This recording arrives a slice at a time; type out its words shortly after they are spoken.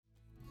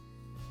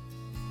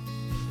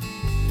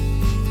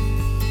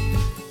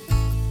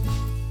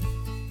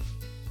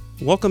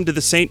Welcome to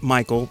the St.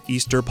 Michael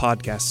Easter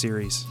podcast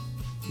series.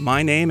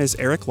 My name is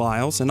Eric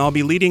Lyles, and I'll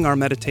be leading our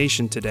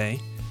meditation today,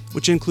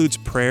 which includes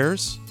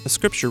prayers, a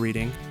scripture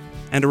reading,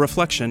 and a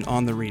reflection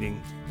on the reading.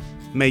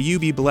 May you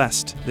be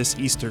blessed this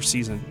Easter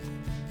season.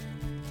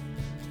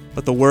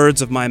 Let the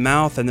words of my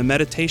mouth and the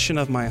meditation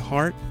of my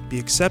heart be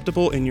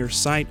acceptable in your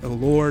sight, O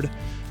Lord,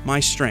 my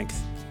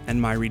strength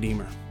and my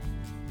Redeemer.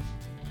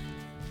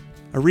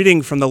 A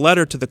reading from the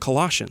letter to the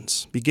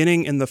Colossians,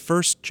 beginning in the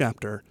first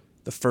chapter,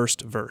 the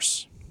first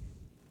verse.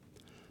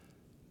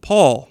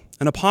 Paul,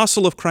 an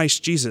apostle of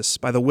Christ Jesus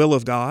by the will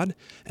of God,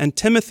 and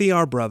Timothy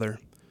our brother,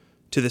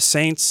 to the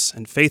saints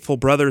and faithful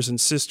brothers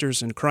and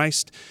sisters in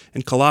Christ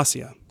in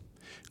Colossia,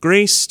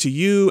 grace to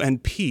you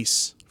and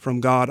peace from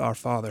God our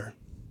Father.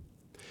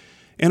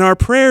 In our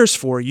prayers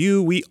for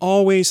you, we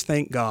always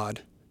thank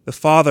God, the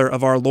Father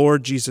of our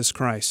Lord Jesus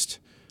Christ,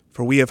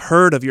 for we have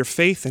heard of your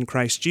faith in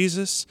Christ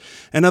Jesus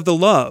and of the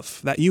love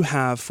that you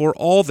have for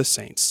all the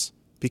saints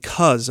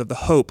because of the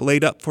hope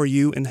laid up for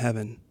you in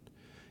heaven.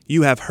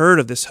 You have heard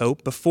of this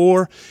hope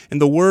before in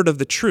the word of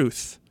the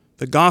truth,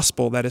 the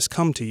gospel that has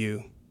come to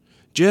you.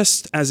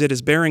 Just as it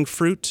is bearing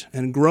fruit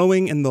and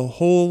growing in the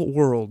whole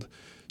world,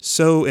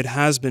 so it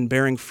has been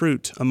bearing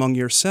fruit among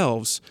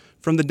yourselves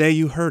from the day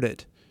you heard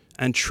it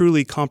and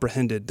truly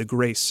comprehended the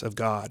grace of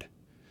God.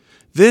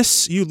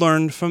 This you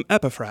learned from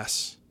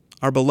Epaphras,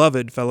 our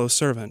beloved fellow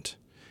servant.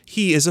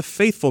 He is a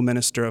faithful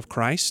minister of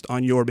Christ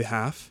on your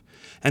behalf,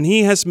 and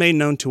he has made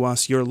known to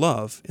us your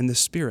love in the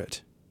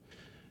Spirit.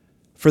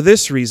 For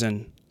this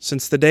reason,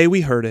 since the day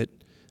we heard it,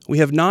 we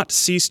have not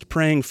ceased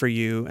praying for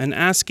you and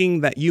asking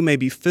that you may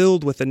be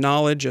filled with the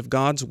knowledge of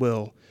God's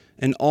will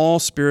in all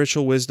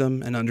spiritual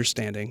wisdom and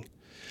understanding,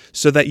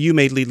 so that you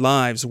may lead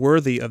lives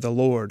worthy of the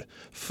Lord,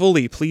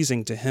 fully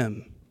pleasing to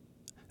Him,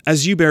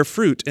 as you bear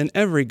fruit in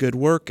every good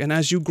work and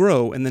as you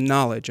grow in the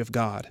knowledge of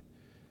God.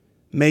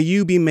 May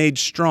you be made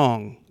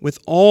strong with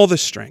all the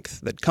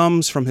strength that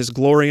comes from His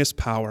glorious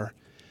power,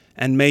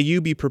 and may you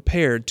be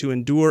prepared to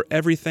endure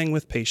everything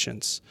with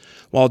patience,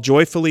 while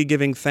joyfully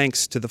giving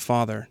thanks to the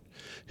Father,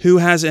 who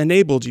has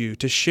enabled you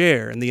to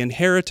share in the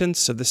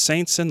inheritance of the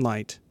saints in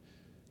light.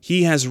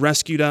 He has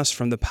rescued us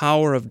from the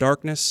power of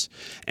darkness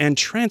and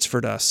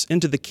transferred us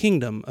into the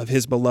kingdom of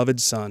His beloved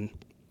Son,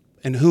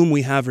 in whom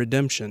we have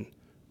redemption,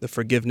 the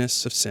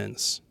forgiveness of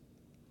sins.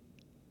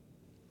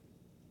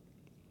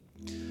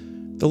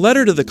 The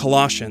letter to the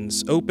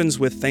Colossians opens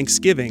with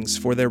thanksgivings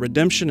for their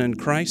redemption in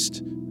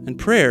Christ and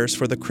prayers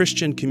for the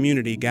Christian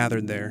community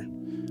gathered there.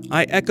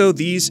 I echo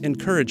these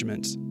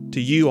encouragements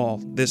to you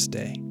all this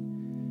day.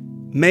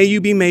 May you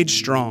be made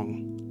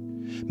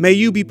strong. May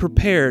you be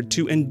prepared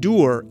to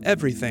endure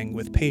everything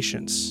with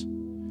patience.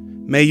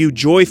 May you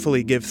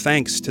joyfully give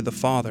thanks to the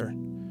Father,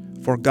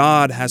 for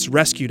God has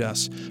rescued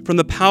us from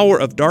the power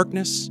of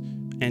darkness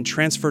and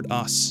transferred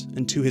us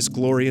into His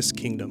glorious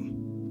kingdom.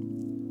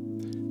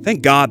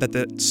 Thank God that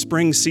the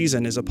spring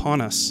season is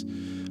upon us.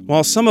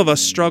 While some of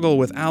us struggle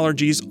with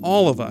allergies,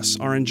 all of us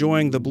are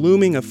enjoying the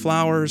blooming of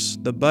flowers,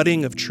 the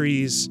budding of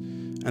trees,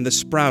 and the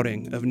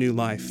sprouting of new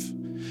life.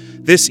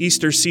 This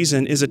Easter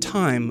season is a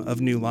time of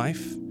new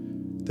life.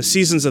 The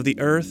seasons of the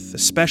earth,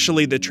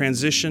 especially the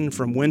transition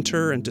from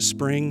winter into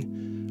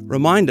spring,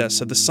 remind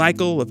us of the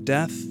cycle of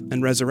death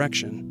and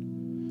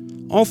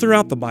resurrection. All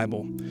throughout the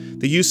Bible,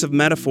 the use of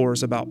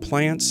metaphors about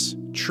plants,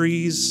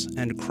 trees,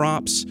 and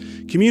crops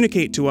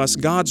communicate to us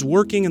God's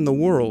working in the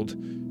world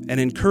and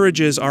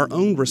encourages our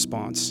own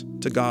response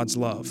to God's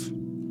love.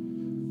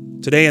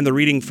 Today in the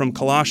reading from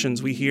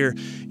Colossians, we hear,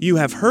 "You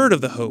have heard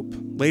of the hope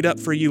laid up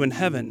for you in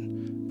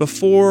heaven,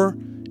 before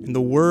in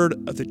the word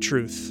of the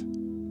truth,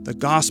 the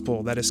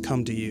gospel that has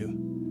come to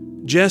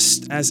you.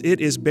 Just as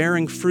it is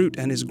bearing fruit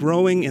and is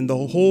growing in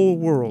the whole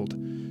world,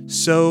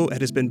 so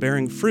it has been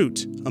bearing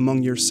fruit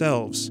among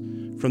yourselves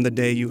from the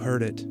day you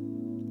heard it."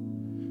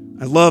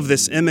 I love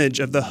this image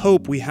of the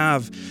hope we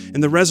have in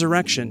the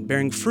resurrection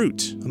bearing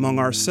fruit among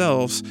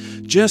ourselves,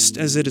 just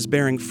as it is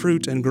bearing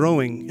fruit and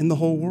growing in the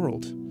whole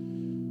world.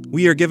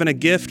 We are given a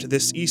gift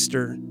this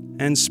Easter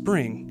and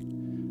spring,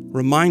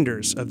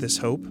 reminders of this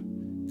hope,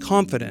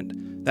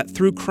 confident that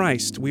through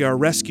Christ we are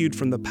rescued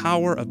from the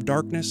power of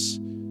darkness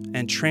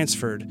and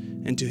transferred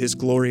into His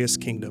glorious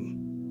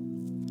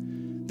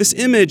kingdom. This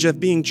image of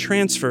being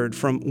transferred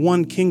from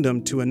one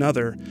kingdom to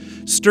another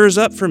stirs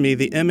up for me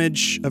the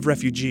image of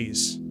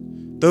refugees,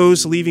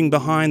 those leaving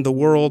behind the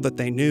world that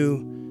they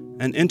knew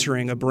and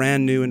entering a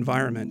brand new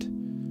environment,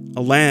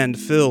 a land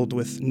filled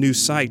with new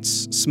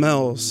sights,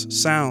 smells,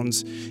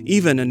 sounds,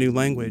 even a new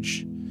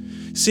language.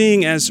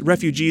 Seeing as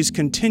refugees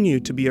continue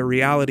to be a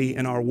reality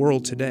in our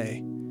world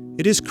today,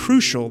 it is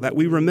crucial that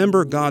we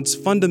remember God's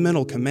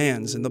fundamental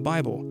commands in the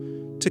Bible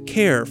to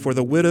care for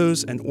the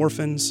widows and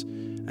orphans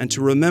and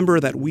to remember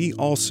that we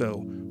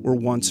also were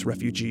once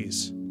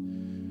refugees.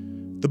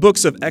 The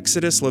books of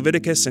Exodus,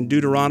 Leviticus, and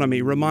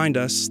Deuteronomy remind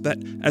us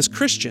that as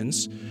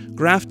Christians,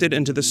 grafted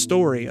into the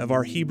story of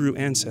our Hebrew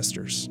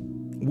ancestors,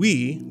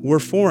 we were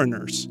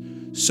foreigners,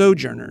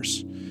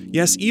 sojourners,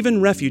 yes,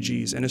 even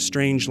refugees in a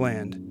strange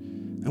land,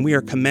 and we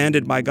are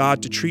commanded by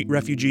God to treat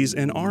refugees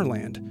in our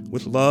land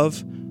with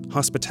love,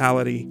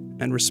 hospitality,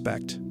 and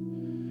respect.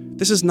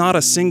 This is not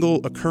a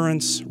single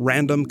occurrence,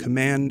 random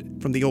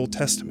command from the Old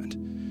Testament.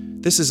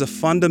 This is a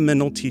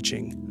fundamental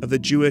teaching of the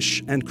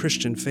Jewish and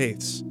Christian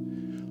faiths,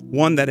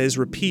 one that is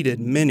repeated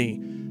many,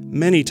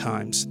 many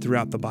times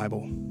throughout the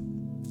Bible.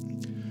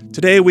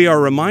 Today we are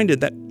reminded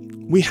that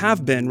we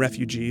have been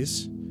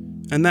refugees,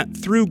 and that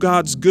through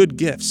God's good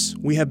gifts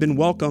we have been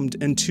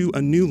welcomed into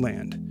a new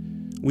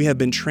land. We have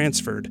been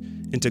transferred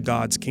into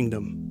God's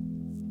kingdom.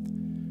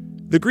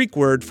 The Greek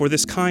word for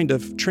this kind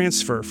of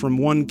transfer from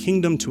one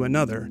kingdom to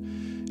another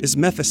is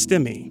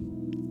methistemi.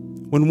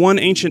 When one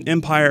ancient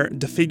empire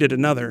defeated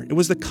another, it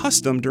was the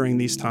custom during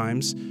these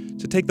times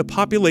to take the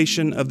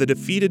population of the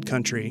defeated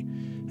country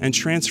and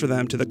transfer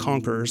them to the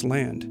conqueror's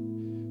land.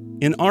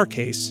 In our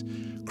case,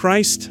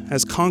 Christ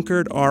has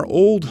conquered our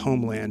old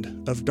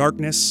homeland of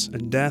darkness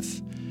and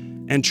death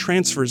and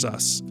transfers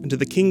us into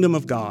the kingdom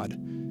of God,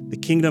 the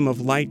kingdom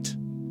of light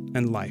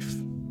and life.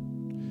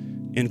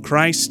 In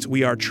Christ,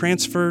 we are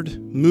transferred,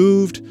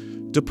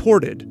 moved,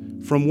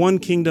 deported from one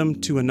kingdom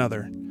to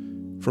another,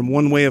 from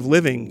one way of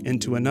living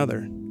into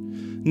another.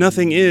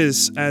 Nothing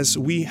is as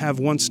we have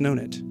once known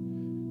it.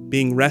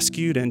 Being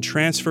rescued and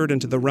transferred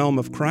into the realm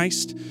of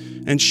Christ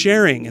and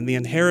sharing in the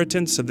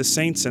inheritance of the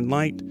saints in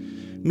light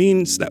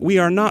means that we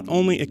are not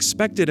only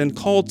expected and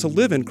called to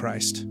live in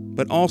Christ,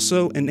 but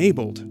also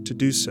enabled to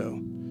do so.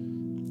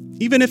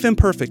 Even if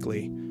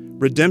imperfectly,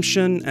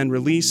 redemption and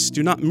release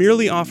do not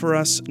merely offer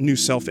us new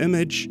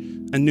self-image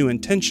and new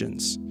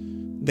intentions.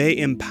 They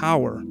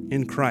empower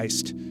in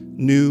Christ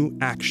new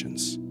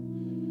actions.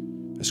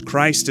 As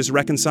Christ is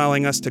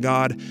reconciling us to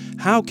God,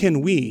 how can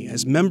we,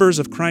 as members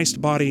of Christ's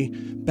body,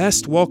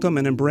 best welcome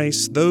and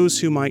embrace those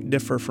who might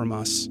differ from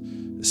us,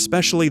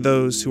 especially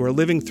those who are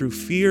living through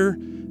fear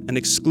and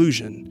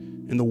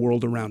exclusion in the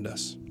world around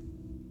us?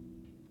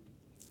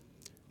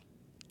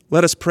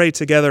 Let us pray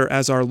together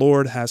as our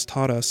Lord has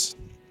taught us.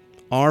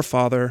 Our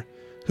Father,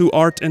 who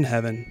art in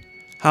heaven,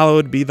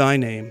 hallowed be thy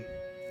name.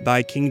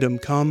 Thy kingdom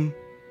come,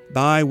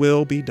 thy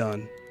will be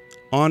done,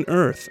 on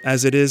earth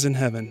as it is in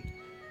heaven.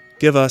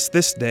 Give us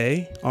this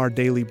day our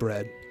daily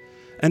bread,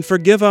 and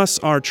forgive us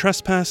our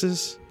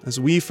trespasses as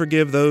we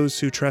forgive those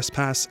who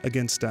trespass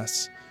against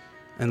us.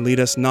 And lead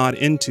us not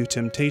into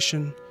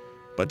temptation,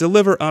 but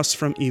deliver us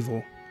from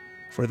evil.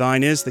 For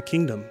thine is the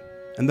kingdom,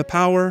 and the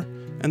power,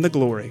 and the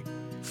glory,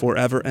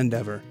 forever and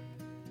ever.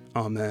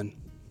 Amen.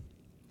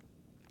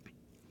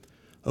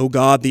 O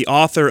God, the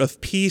author of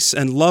peace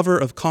and lover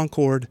of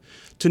concord,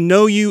 to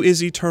know you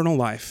is eternal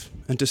life,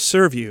 and to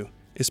serve you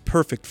is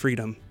perfect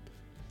freedom.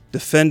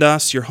 Defend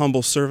us, your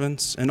humble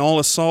servants, in all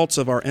assaults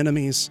of our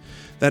enemies,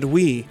 that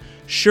we,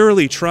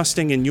 surely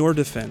trusting in your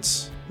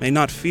defense, may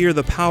not fear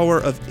the power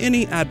of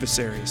any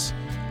adversaries,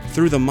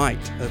 through the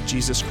might of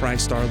Jesus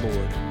Christ our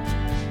Lord.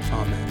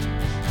 Amen.